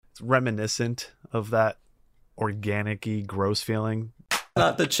reminiscent of that organic-y, gross feeling.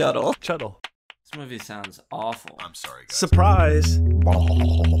 Not the Chuddle. Chuddle. This movie sounds awful. I'm sorry, guys. Surprise!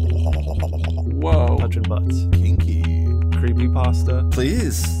 Whoa. Touching butts. Kinky. Creepy pasta.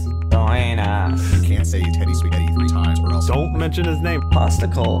 Please. Join us. You can't say Teddy Sweet Eddie 3 times or else Don't mention his name.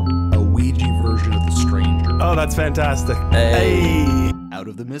 Posticle. a Ouija version of The Stranger. Oh, that's fantastic. Hey. Out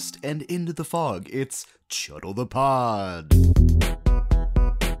of the mist and into the fog, it's Chuddle the Pod.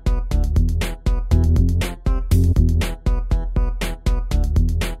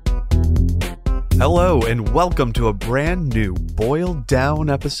 Hello, and welcome to a brand new boiled down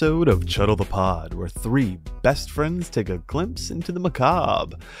episode of Chuddle the Pod, where three best friends take a glimpse into the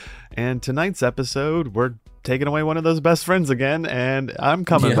macabre. And tonight's episode, we're taking away one of those best friends again, and I'm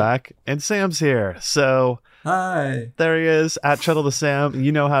coming back, and Sam's here. So, Hi. there he is, at Chuddle the Sam.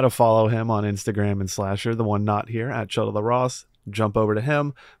 You know how to follow him on Instagram and Slasher, the one not here, at Chuddle the Ross. Jump over to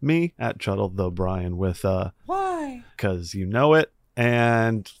him. Me, at Chuddle the Brian with, Why? because you know it.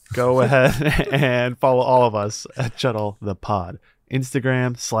 And go ahead and follow all of us at Chuddle the Pod.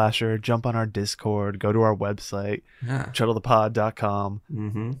 Instagram, Slasher, jump on our Discord, go to our website, Yeah. chuddlethepod.com.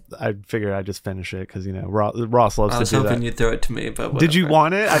 Mm-hmm. I figured I'd just finish it because, you know, Ross loves I was to do hoping that. you'd throw it to me, but Did you whatever.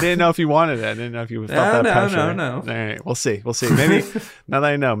 want it? I didn't know if you wanted it. I didn't know if you felt that pressure. No. All right, we'll see. Maybe, now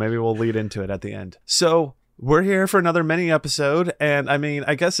that I know, maybe we'll lead into it at the end. So, we're here for another mini episode, and I mean,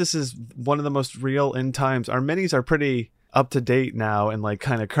 I guess this is one of the most real end times. Our minis are pretty up to date now and like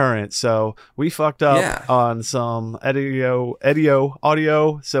kind of current, so we fucked up on some audio,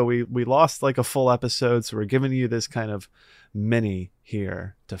 so we lost like a full episode, so we're giving you this kind of mini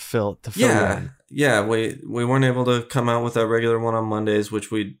here to fill you in. We weren't able to come out with our regular one on Mondays,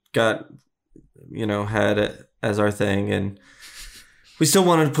 which we got, had it as our thing, and we still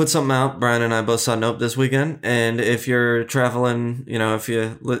wanted to put something out. Brian and I both saw Nope this weekend, and if you're traveling,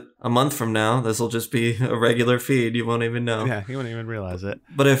 a month from now, this will just be a regular feed. You won't even know. Yeah, you won't even realize it.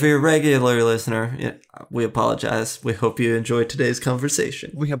 But if you're a regular listener, we apologize. We hope you enjoyed today's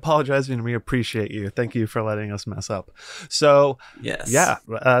conversation. We apologize and we appreciate you. Thank you for letting us mess up. So, yes.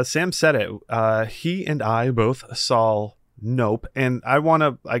 Yeah, Sam said it. He and I both saw Nope, and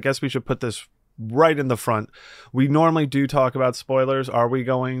I guess we should put this right in the front. We normally do talk about spoilers. We're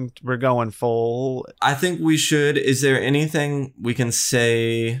going full. I think we should. Is there anything we can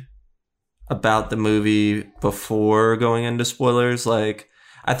say about the movie before going into spoilers? Like,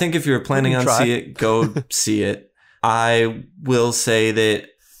 I think if you're planning on see it, go see it. I will say that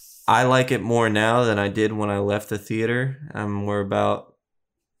I like it more now than I did when I left the theater. We're about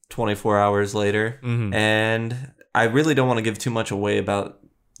 24 hours later, and I really don't want to give too much away about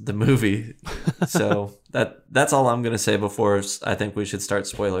the movie, so that's all I'm gonna say before I think we should start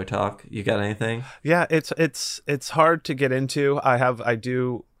spoiler talk. You got anything? Yeah, it's hard to get into.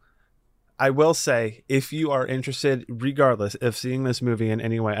 I will say, if you are interested, regardless of seeing this movie in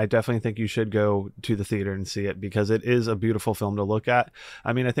any way, I definitely think you should go to the theater and see it, because it is a beautiful film to look at.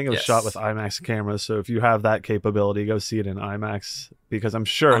 I mean, I think it was shot with IMAX cameras, so if you have that capability, go see it in IMAX, because I'm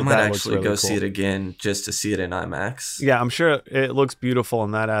sure I might that actually looks really go cool. see it again just to see it in IMAX. Yeah, I'm sure it looks beautiful in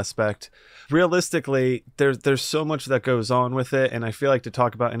that aspect. Realistically, there's so much that goes on with it, and I feel like to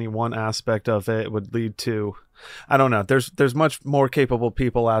talk about any one aspect of it would lead to, I don't know. There's much more capable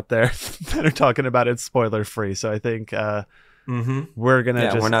people out there that are talking about it spoiler free. So I think we're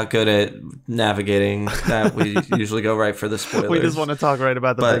gonna we're not good at navigating that. We usually go right for the spoilers. We just want to talk right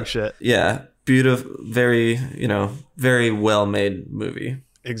about the big shit. Yeah, beautiful, very very well made movie.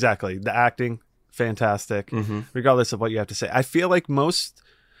 Exactly, the acting fantastic. Regardless of what you have to say, I feel like most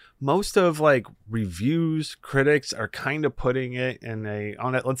of like reviews, critics are kind of putting it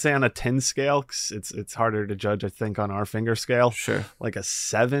let's say on a 10 scale. 'Cause it's harder to judge, I think, on our finger scale. Sure, like a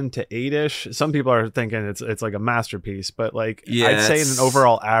 7 to 8-ish. Some people are thinking it's like a masterpiece, but like I'd say an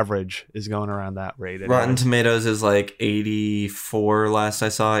overall average is going around that rate. Rotten Tomatoes is like 84 last I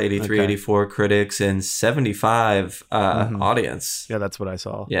saw, 83, 84 critics, and 75 audience. Yeah, that's what I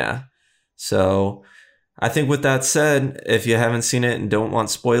saw. Yeah, so I think with that said, if you haven't seen it and don't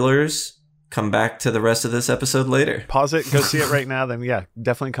want spoilers, come back to the rest of this episode later. Pause it, go see it right now, then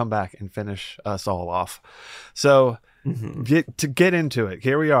definitely come back and finish us all off. So to get into it,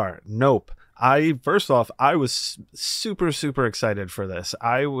 here we are. Nope. I was super, super excited for this.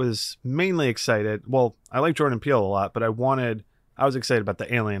 I was mainly excited. Well, I like Jordan Peele a lot, but I was excited about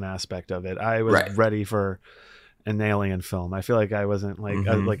the alien aspect of it. I was ready for an alien film. I feel like I wasn't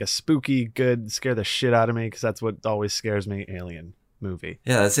like a spooky, good, scare the shit out of me, because that's what always scares me, alien movie.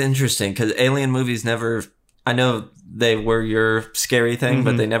 Yeah, that's interesting, because alien movies never I know they were your scary thing,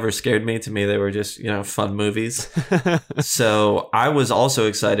 but they never scared me. To me, they were just, fun movies. So I was also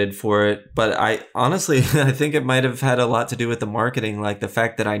excited for it. But I honestly, I think it might have had a lot to do with the marketing, like the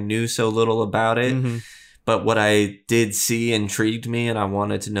fact that I knew so little about it. But what I did see intrigued me and I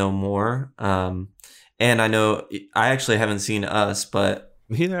wanted to know more. And I know I actually haven't seen Us, but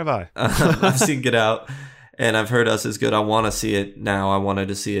neither have I. I've seen Get Out and I've heard Us is good. I want to see it now. I wanted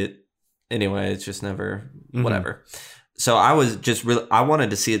to see it anyway. It's just never whatever. So I was just I wanted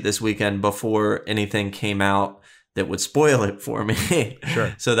to see it this weekend before anything came out that would spoil it for me.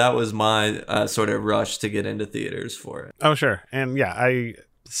 Sure. So that was my sort of rush to get into theaters for it. Oh, sure. And yeah,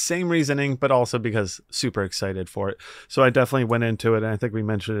 same reasoning, but also because super excited for it. So I definitely went into it. And I think we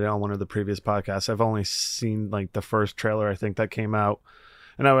mentioned it on one of the previous podcasts. I've only seen like the first trailer, I think, that came out.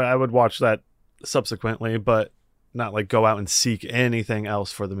 And I would watch that subsequently, but not like go out and seek anything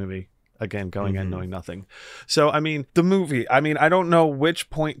else for the movie. Again, going in knowing nothing. So, I mean, the movie, I don't know which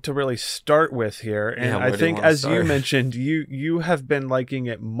point to really start with here. And I think, as you mentioned, you have been liking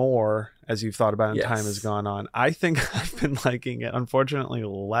it more as you've thought about it and time has gone on. I think I've been liking it, unfortunately,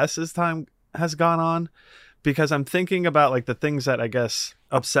 less as time has gone on, because I'm thinking about like the things that I guess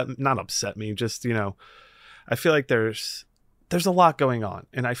not upset me, just, I feel like there's a lot going on.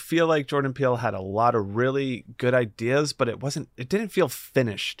 And I feel like Jordan Peele had a lot of really good ideas, but it didn't feel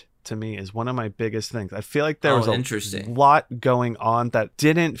finished. To me is one of my biggest things. I feel like there was a lot going on that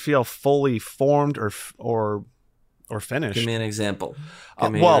didn't feel fully formed or finished. Give me an example.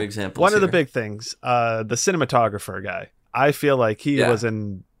 Give me your examples. One of the big things, the cinematographer guy. I feel like he was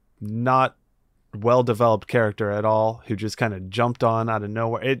a not well-developed character at all, who just kind of jumped on out of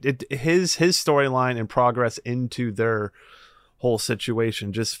nowhere. His storyline and progress into their whole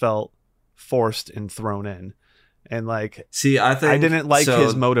situation just felt forced and thrown in. And like, see, I didn't like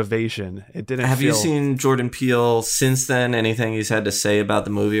his motivation. It didn't. Have you seen Jordan Peele since then? Anything he's had to say about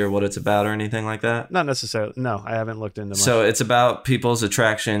the movie or what it's about or anything like that? Not necessarily. No, I haven't looked into much. So it's about people's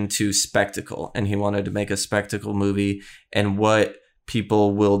attraction to spectacle, and he wanted to make a spectacle movie and what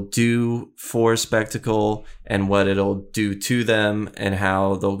people will do for spectacle and what it'll do to them and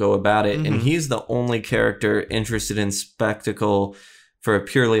how they'll go about it. And he's the only character interested in spectacle for a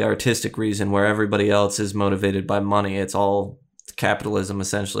purely artistic reason, where everybody else is motivated by money. It's all capitalism,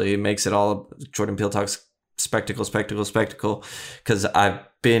 essentially. It makes it all, Jordan Peele talks spectacle, because I've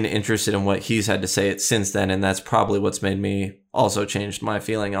been interested in what he's had to say since then, and that's probably what's made me also changed my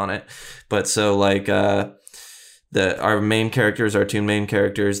feeling on it. But so like our main characters, our two main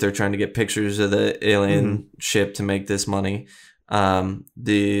characters, they're trying to get pictures of the alien ship to make this money.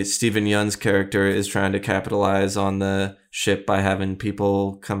 The Steven Yeun's character is trying to capitalize on the ship by having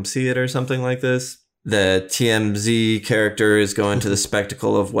people come see it or something like this. The TMZ character is going to the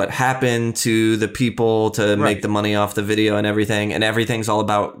spectacle of what happened to the people to make the money off the video and everything. And everything's all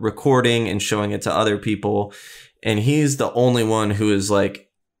about recording and showing it to other people. And he's the only one who is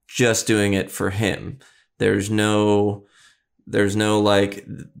like just doing it for him. There's no like,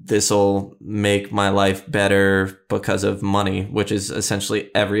 this'll make my life better because of money, which is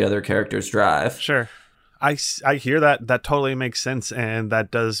essentially every other character's drive. Sure. I hear that. That totally makes sense. And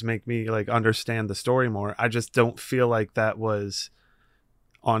that does make me like understand the story more. I just don't feel like that was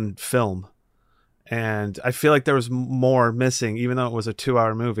on film. And I feel like there was more missing, even though it was a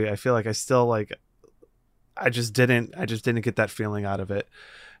 2-hour movie. I feel like I still like, I just didn't get that feeling out of it.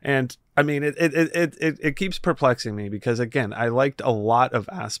 And I mean, it keeps perplexing me because, again, I liked a lot of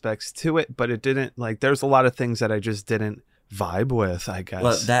aspects to it, but it didn't, like, there's a lot of things that I just didn't vibe with, I guess.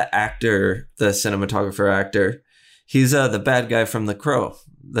 Well, that actor, the cinematographer actor, he's the bad guy from The Crow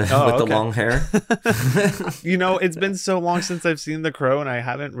with the long hair. It's been so long since I've seen The Crow and I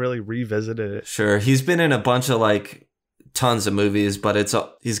haven't really revisited it. Sure. He's been in a bunch of like tons of movies, but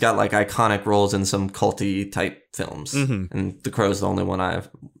he's got like iconic roles in some culty type films. And The Crow's the only one I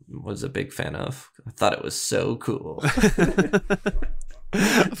was a big fan of. I thought it was so cool.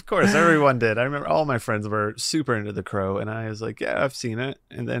 Of course, everyone did. I remember all my friends were super into The Crow, and I was like, yeah, I've seen it.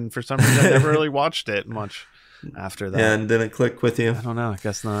 And then for some reason, I never really watched it much after that. Yeah, and didn't click with you? I don't know. I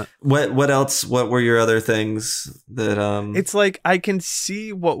guess not. What else? What were your other things that... It's like I can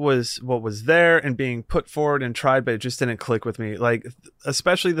see what was there and being put forward and tried, but it just didn't click with me. Like,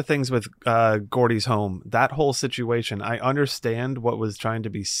 especially the things with Gordy's home. That whole situation. I understand what was trying to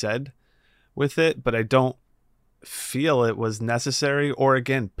be said with it, but I don't feel it was necessary or,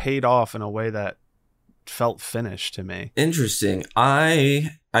 again, paid off in a way that felt finished to me. Interesting.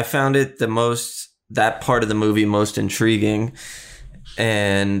 I found it that part of the movie most intriguing,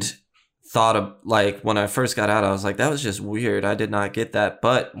 and thought of, like, when I first got out, I was like, that was just weird. I did not get that.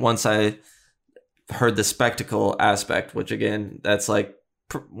 But once I heard the spectacle aspect, which again, that's like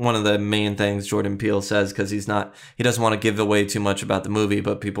one of the main things Jordan Peele says, because he doesn't want to give away too much about the movie,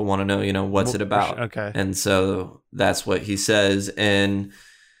 but people want to know, what's it about. Okay. And so that's what he says. And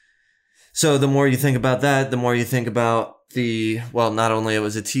so the more you think about that, the more you think about not only it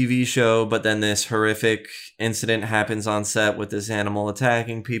was a TV show, but then this horrific incident happens on set with this animal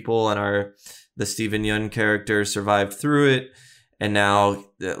attacking people, and the Steven Yeun character survived through it. And now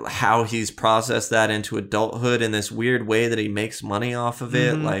how he's processed that into adulthood in this weird way that he makes money off of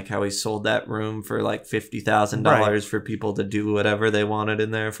it, like how he sold that room for like $50,000 for people to do whatever they wanted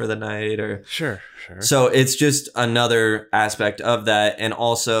in there for the night. Or Sure. So it's just another aspect of that. And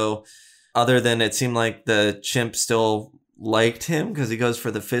also, other than it seemed like the chimp still liked him because he goes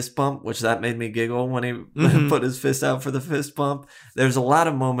for the fist bump, which that made me giggle when he put his fist out for the fist bump. There's a lot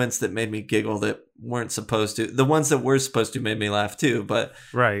of moments that made me giggle that weren't supposed to. The ones that were supposed to made me laugh too, but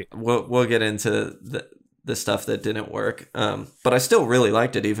we'll get into the stuff that didn't work. But I still really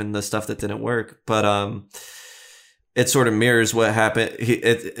liked it, even the stuff that didn't work. But it sort of mirrors what happened. He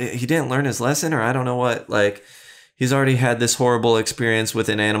didn't learn his lesson, or I don't know what. Like, he's already had this horrible experience with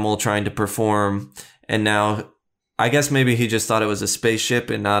an animal trying to perform, and now I guess maybe he just thought it was a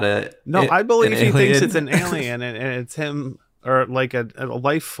spaceship and not I believe he thinks it's an alien and it's him, or like a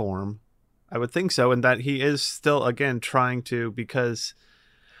life form. I would think so. And that he is still, again, trying to, because,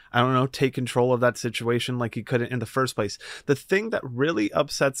 I don't know, take control of that situation like he couldn't in the first place. The thing that really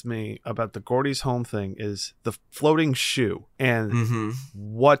upsets me about the Gordy's home thing is the floating shoe. And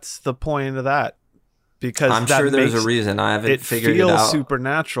what's the point of that? Because I'm sure there's a reason. I haven't figured it out. It feels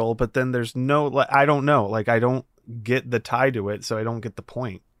supernatural, but then there's no, I don't know. Like, I don't get the tie to it, so I don't get the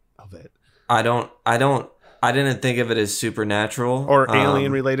point of it. I didn't think of it as supernatural or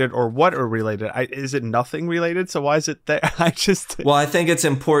alien related, or what are related. Is it nothing related? So why is it there? Well, I think it's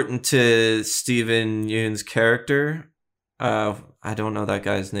important to Steven Yeun's character. I don't know that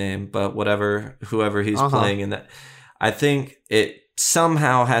guy's name, but whoever he's playing in that, I think it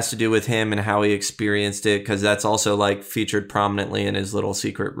somehow has to do with him and how he experienced it, because that's also like featured prominently in his little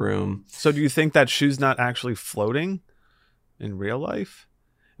secret room. So do you think that shoe's not actually floating in real life?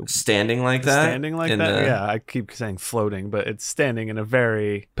 Standing like that? Standing like that? Yeah, I keep saying floating, but it's standing in a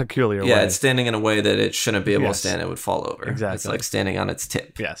very peculiar way. Yeah, it's standing in a way that it shouldn't be able to stand. It would fall over. Exactly. It's like standing on its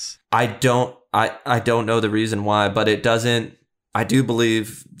tip. Yes. I don't know the reason why, but it doesn't. I do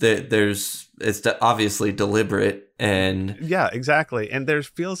believe that it's obviously deliberate. And yeah, exactly. And there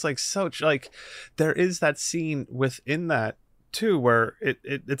feels like there is that scene within that too, where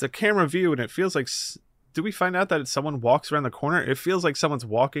it's a camera view, and it feels like, do we find out that someone walks around the corner? It feels like someone's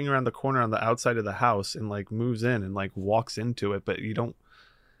walking around the corner on the outside of the house and like moves in and like walks into it, but you don't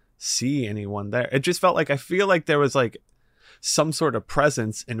see anyone there. It just felt like, I feel like there was like some sort of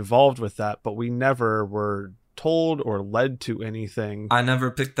presence involved with that, but we never were told or led to anything. I never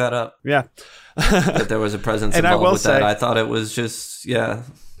picked that up. Yeah. That there was a presence involved with that. I thought it was just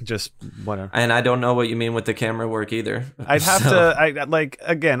whatever. And I don't know what you mean with the camera work either. I'd have to,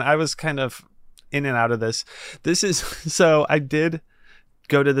 again, I was kind of in and out of this. So I did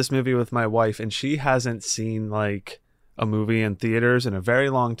go to this movie with my wife, and she hasn't seen like a movie in theaters in a very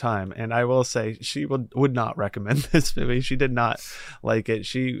long time. And I will say she would not recommend this movie. She did not like it.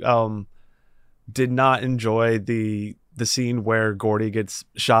 She, did not enjoy the scene where Gordy gets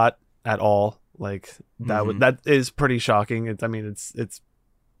shot at all. Like that is pretty shocking. It's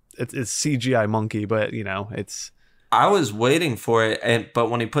CGI monkey, but I was waiting for it, but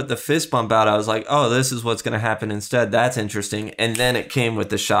when he put the fist bump out, I was like, oh, this is what's going to happen instead. That's interesting. And then it came with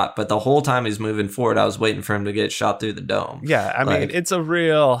the shot. But the whole time he's moving forward, I was waiting for him to get shot through the dome. Yeah, I mean, it's a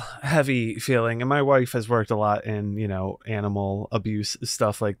real heavy feeling. And my wife has worked a lot in, animal abuse,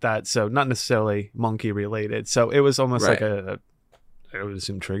 stuff like that. So not necessarily monkey related. So it was almost like I would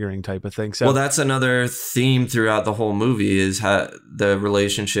assume triggering type of thing. So, well, that's another theme throughout the whole movie, is how the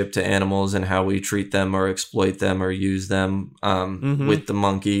relationship to animals and how we treat them or exploit them or use them, with the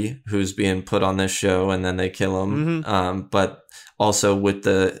monkey who's being put on this show and then they kill him. But also with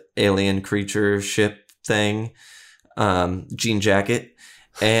the alien creature ship thing, Jean Jacket,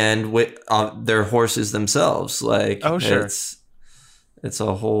 and with their horses themselves. Like, oh, sure. It's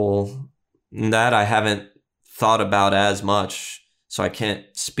a whole that I haven't thought about as much. So I can't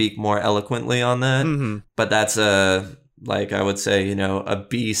speak more eloquently on that, but that's I would say, a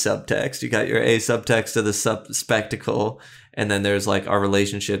B subtext. You got your A subtext of the spectacle, and then there's like our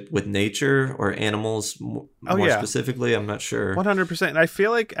relationship with nature or animals more specifically. I'm not sure. 100%. And I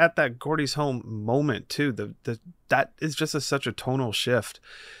feel like at that Gordy's home moment too, that is just such a tonal shift.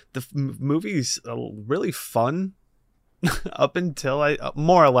 The movie's really fun up until I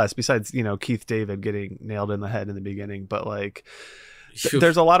more or less, besides, Keith David getting nailed in the head in the beginning, but like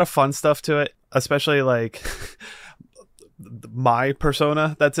there's a lot of fun stuff to it, especially like my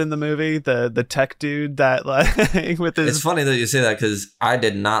persona that's in the movie, the tech dude that like with his. It's funny that you say that because I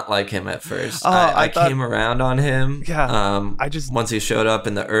did not like him at first. I came around on him. Yeah. Once he showed up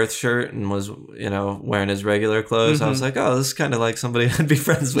in the Earth shirt and was wearing his regular clothes, I was like, oh, this is kind of like somebody I'd be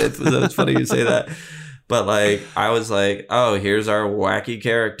friends with. So it's funny you say that. But like I was like, oh, here's our wacky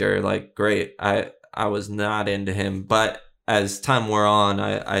character. Like, great. I was not into him, but as time wore on,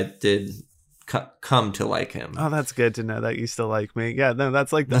 I did come to like him. Oh, that's good to know that you still like me. Yeah, no,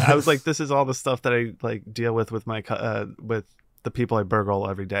 that's like I was like, this is all the stuff that I like deal with my with the people I burgle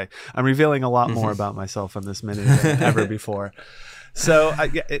every day. I'm revealing a lot more about myself in this minute than ever before. So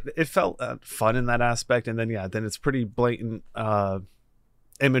it felt fun in that aspect, and then it's pretty blatant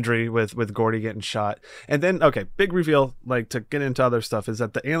imagery with Gordy getting shot, and then big reveal, like, to get into other stuff, is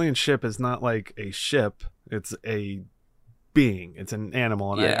that the alien ship is not like a ship; it's a being, it's an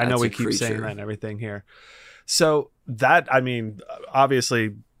animal, and I know we keep saying that and everything here. So that, I mean,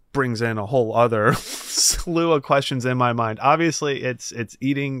 obviously brings in a whole other slew of questions in my mind. Obviously, it's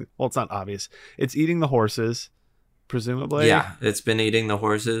eating. Well, it's not obvious. It's eating the horses, presumably. Yeah, it's been eating the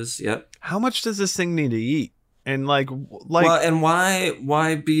horses. Yep. How much does this thing need to eat? And like, well, and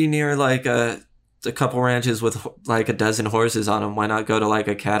why be near like a couple ranches with like a dozen horses on them? Why not go to like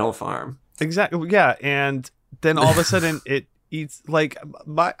a cattle farm? Exactly. Yeah, and then all of a sudden it eats, like,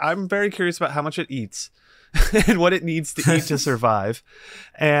 I'm very curious about how much it eats and what it needs to eat to survive,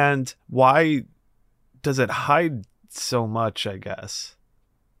 and why does it hide so much, I guess.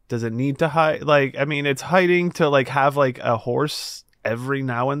 Does it need to hide? Like, I mean, it's hiding to like have like a horse every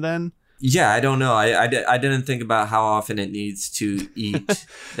now and then. Yeah, I don't know. I didn't think about how often it needs to eat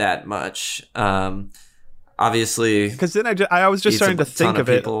that much. Obviously, because then I was just starting to think of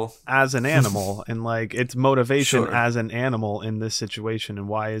it as an animal and like its motivation as an animal in this situation, and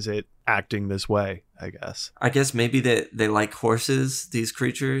why is it acting this way? I guess maybe they like horses, these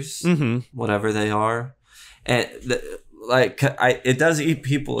creatures, whatever they are, and it does eat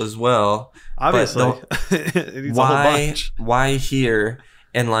people as well. Obviously, it eats a whole bunch. Why here?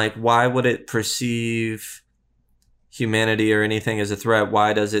 And like, why would it perceive humanity or anything as a threat?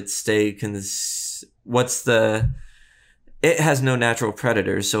 Why does it stay? It has no natural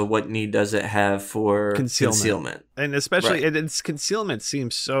predators, so what need does it have for concealment? And especially its concealment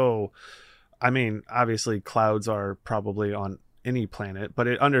seems so. I mean, obviously, clouds are probably on any planet, but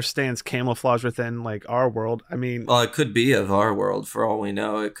it understands camouflage within like our world. I mean, well, it could be of our world for all we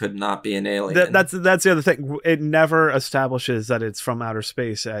know. It could not be an alien. That's the other thing. It never establishes that it's from outer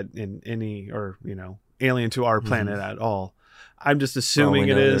space in any, or alien to our planet at all. I'm just assuming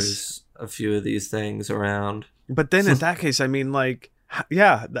it is. A few of these things around, but then in that case, I mean, like,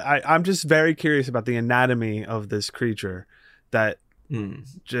 yeah, I'm just very curious about the anatomy of this creature that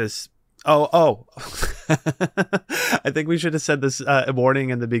just. Oh, I think we should have said this warning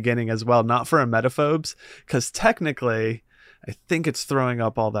in the beginning as well, not for emetophobes, because technically, I think it's throwing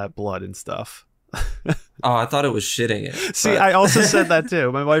up all that blood and stuff. Oh, I thought it was shitting it. See, I also said that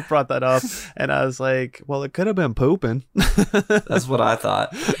too. My wife brought that up, and I was like, well, it could have been pooping. That's what I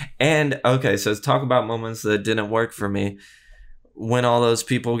thought. And, okay, so let's talk about moments that didn't work for me. When all those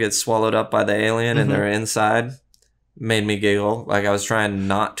people get swallowed up by the alien and they're inside, made me giggle. Like, I was trying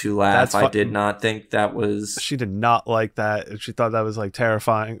not to laugh. I did not think that was... She did not like that. She thought that was like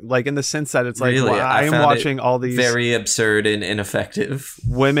terrifying. Like, in the sense that it's like, really? well, I am watching all these... very absurd and ineffective.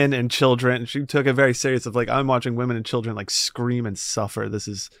 Women and children. She took it very serious of like, I'm watching women and children like scream and suffer. This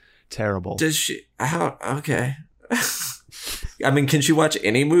is terrible. Does she... How? Okay. I mean, can she watch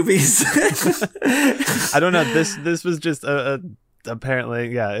any movies? I don't know. This was just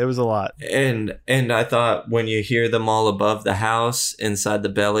apparently, yeah, it was a lot. And I thought when you hear them all above the house inside the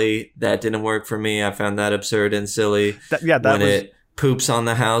belly, that didn't work for me. I found that absurd and silly. It poops on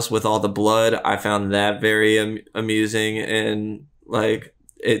the house with all the blood, I found that very amusing, and like,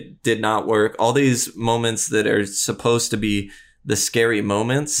 it did not work. All these moments that are supposed to be the scary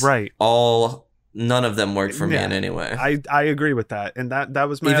moments, right? None of them worked for me in any way. I agree with that, and that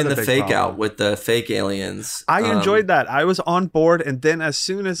was my even other the big fake problem. out with the fake aliens. I enjoyed that. I was on board, and then as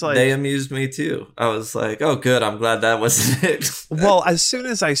soon as like they amused me too, I was like, "Oh, good! I'm glad that wasn't it." Well, as soon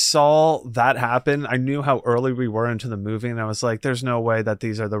as I saw that happen, I knew how early we were into the movie, and I was like, "There's no way that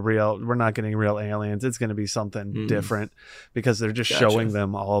these are the real. We're not getting real aliens. It's going to be something different because they're just showing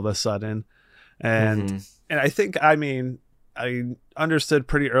them all of a sudden." And I think, I mean, I understood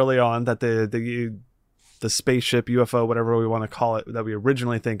pretty early on that the the spaceship, UFO, whatever we want to call it, that we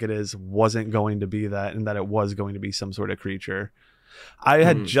originally think it is, wasn't going to be that, and that it was going to be some sort of creature. I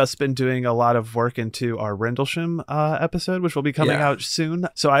had just been doing a lot of work into our Rendlesham episode, which will be coming out soon.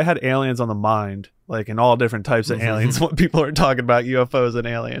 So I had aliens on the mind, like in all different types of aliens. What people are talking about, UFOs and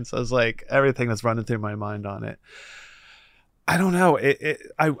aliens. I was like, everything that's running through my mind on it. I don't know.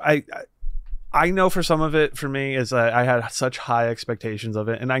 I know for some of it, for me, is I had such high expectations of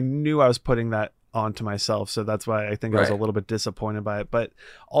it, and I knew I was putting that onto myself. So that's why I think I was a little bit disappointed by it. But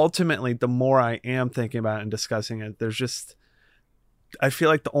ultimately, the more I am thinking about it and discussing it, there's just, I feel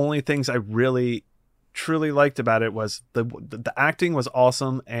like the only things I really truly liked about it was the acting was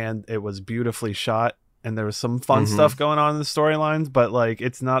awesome, and it was beautifully shot, and there was some fun stuff going on in the storylines, but like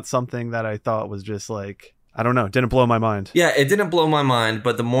it's not something that I thought was just like, I don't know, didn't blow my mind. Yeah, it didn't blow my mind,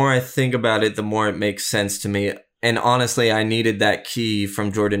 but the more I think about it, the more it makes sense to me. And honestly, I needed that key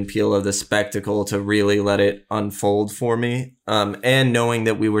from Jordan Peele of the spectacle to really let it unfold for me. And knowing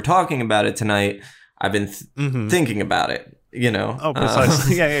that we were talking about it tonight, I've been thinking about it, you know. Oh,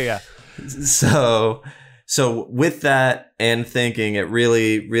 precisely. Yeah. So with that and thinking, it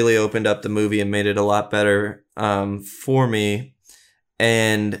really, really opened up the movie and made it a lot better for me.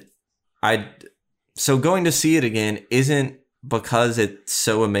 And so going to see it again isn't because it's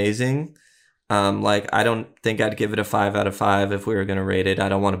so amazing. Like, I don't think I'd give it a 5 out of 5 if we were going to rate it. I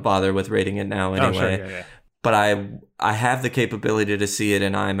don't want to bother with rating it now anyway. Oh, sure, yeah. But I have the capability to see it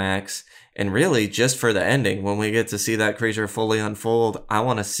in IMAX. And really, just for the ending, when we get to see that creature fully unfold, I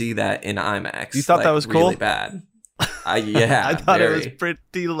want to see that in IMAX. You thought that was cool? Really bad. Yeah. I thought it was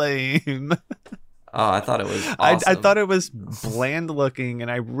pretty lame. Oh, I thought it was awesome. I thought it was bland looking,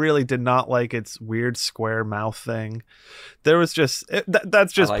 and I really did not like its weird square mouth thing. There was just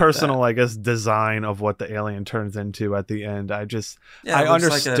that's just personal, that. I guess, design of what the alien turns into at the end. I understood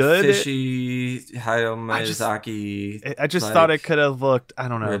like a fishy Hayao Miyazaki. I just thought it could have looked, I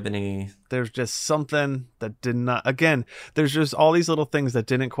don't know, ribbony. There's just something that did not. Again, there's just all these little things that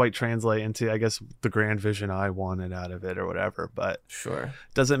didn't quite translate into, I guess, the grand vision I wanted out of it or whatever. But sure,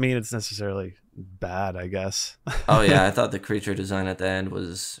 doesn't mean it's necessarily bad, I guess. Oh yeah, I thought the creature design at the end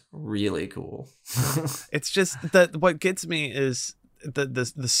was really cool. It's just that what gets me is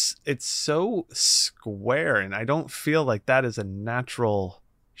this it's so square, and I don't feel like that is a natural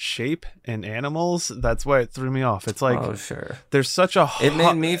shape in animals. That's why it threw me off. It's like, oh sure, there's such a it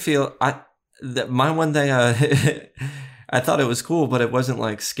made me feel my one thing I thought it was cool, but it wasn't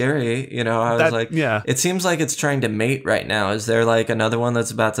like scary, you know. I was like, yeah, it seems like it's trying to mate right now. Is there like another one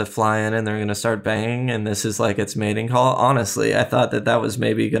that's about to fly in and they're going to start banging, and this is like its mating call? Honestly, I thought that was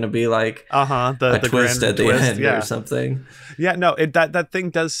maybe going to be like the twist at the end or something. Yeah, no, that thing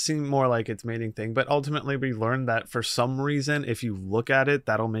does seem more like its mating thing, but ultimately we learned that for some reason, if you look at it,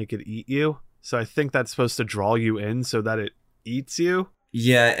 that'll make it eat you. So I think that's supposed to draw you in so that it eats you.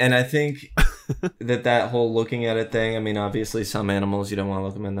 Yeah, and I think that whole looking at it thing, I mean, obviously some animals you don't want to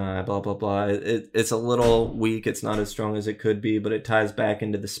look them in the eye, blah, blah, blah. It's a little weak. It's not as strong as it could be, but it ties back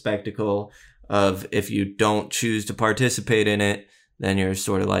into the spectacle of if you don't choose to participate in it, then you're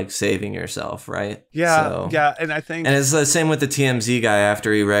sort of like saving yourself, right? Yeah, yeah, and I think... And it's the same with the TMZ guy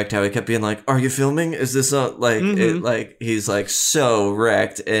after he wrecked, how he kept being like, are you filming? Is this like, he's like so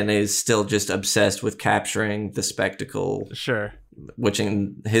wrecked and is still just obsessed with capturing the spectacle. Sure. Which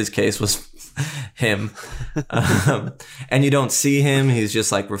in his case was him. And you don't see him. He's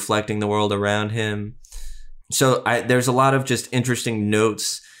just like reflecting the world around him. So there's a lot of just interesting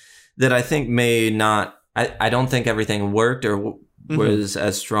notes that I think may not, I don't think everything worked or was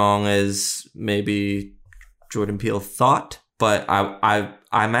as strong as maybe Jordan Peele thought, but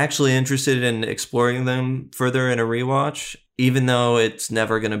I'm actually interested in exploring them further in a rewatch, even though it's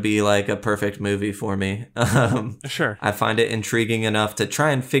never going to be like a perfect movie for me. Sure. I find it intriguing enough to try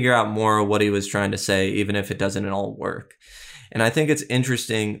and figure out more of what he was trying to say, even if it doesn't all work. And I think it's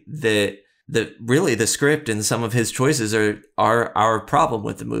interesting that really the script and some of his choices are our problem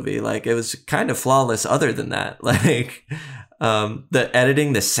with the movie. Like, it was kind of flawless other than that. Like, the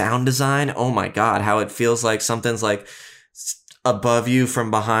editing, the sound design, oh my God, how it feels like something's like above you from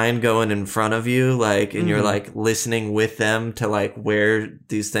behind going in front of you, like, and you're like listening with them to like where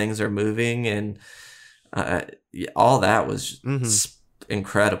these things are moving, and all that was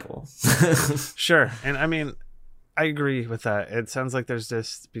incredible. Sure. And I mean, I agree with that. It sounds like there's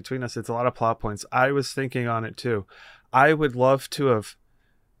this between us, it's a lot of plot points. I was thinking on it too. I would love to have,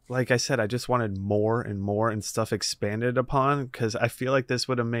 like I said, I just wanted more and more and stuff expanded upon, because I feel like this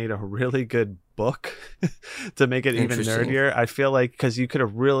would have made a really good book to make it even nerdier. I feel like, because you could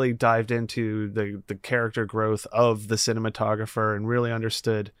have really dived into the character growth of the cinematographer and really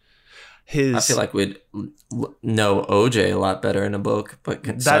understood his. I feel like we'd know OJ a lot better in a book, but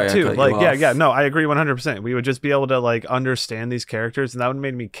sorry, that too. I cut Like, you yeah, off. yeah. No, I agree 100%. We would just be able to like understand these characters, and that would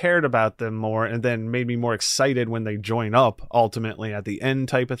made me cared about them more, and then made me more excited when they join up ultimately at the end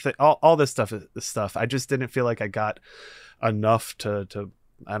type of thing. All this stuff. I just didn't feel like I got enough to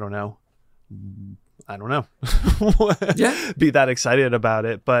I don't know. Yeah. Be that excited about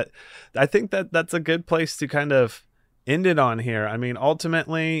it. But I think that that's a good place to kind of end it on here. I mean,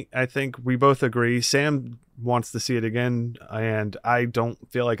 ultimately, I think we both agree. Sam wants to see it again, and I don't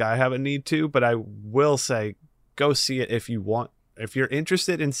feel like I have a need to, but I will say go see it if you want. If you're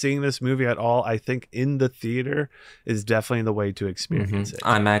interested in seeing this movie at all, I think in the theater is definitely the way to experience it.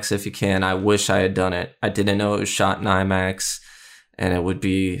 IMAX if you can. I wish I had done it. I didn't know it was shot in IMAX, and it would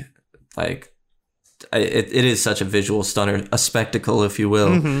be like it is such a visual stunner, a spectacle, if you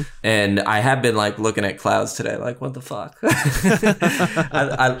will. And I have been like looking at clouds today, like, what the fuck?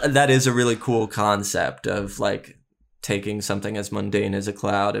 That is a really cool concept of like taking something as mundane as a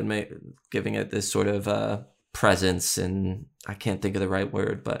cloud and giving it this sort of presence, and I can't think of the right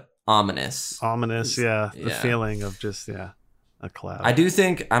word, but ominous. Yeah. The feeling of just, a cloud. I do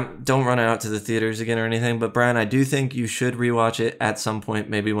think don't run out to the theaters again or anything, but Brian, I do think you should rewatch it at some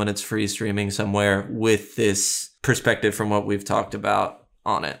point, maybe when it's free streaming somewhere, with this perspective from what we've talked about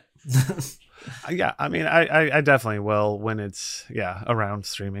on it. Yeah, I mean, I definitely will when it's around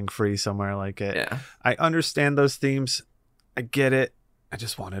streaming free somewhere like it. Yeah, I understand those themes. I get it. I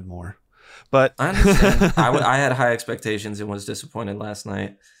just wanted more. But I understand. I had high expectations and was disappointed last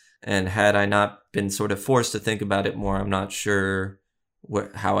night. And had I not been sort of forced to think about it more, I'm not sure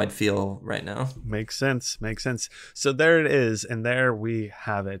how I'd feel right now. Makes sense. So there it is. And there we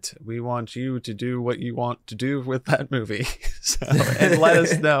have it. We want you to do what you want to do with that movie. And let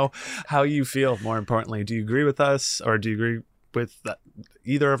us know how you feel. More importantly, do you agree with us, or do you agree with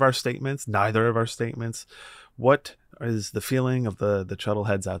either of our statements, neither of our statements? What is the feeling of the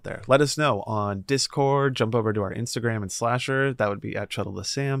Chuddleheads out there? Let us know on Discord. Jump over to our Instagram and Slasher. That would be at Chuddle the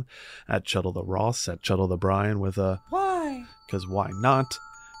Sam, at Chuddle the Ross, at Chuddle the Brian with a why? Because why not?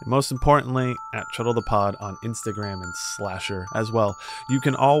 And most importantly, at Chuddle the Pod on Instagram and Slasher as well. You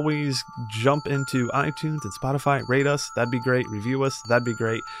can always jump into iTunes and Spotify, rate us, that'd be great, review us, that'd be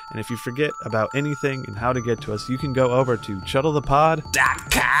great. And if you forget about anything and how to get to us, you can go over to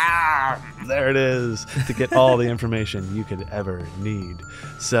ChuddleThePod.com. There it is, to get all the information you could ever need.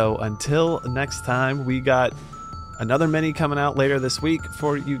 So until next time, we got another mini coming out later this week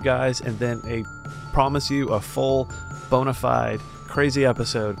for you guys, and then promise you a full bona fide crazy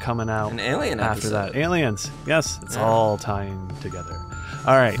episode coming out. An alien after episode. that. Aliens. Yes, it's all tying together.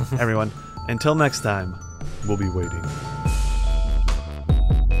 All right, everyone. Until next time, we'll be waiting.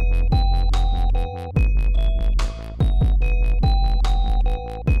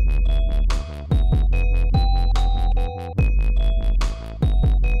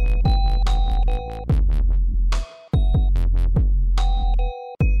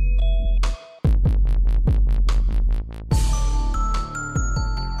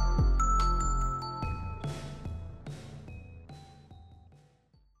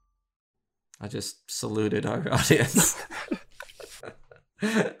 I just saluted our audience.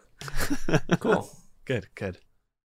 Cool. Good.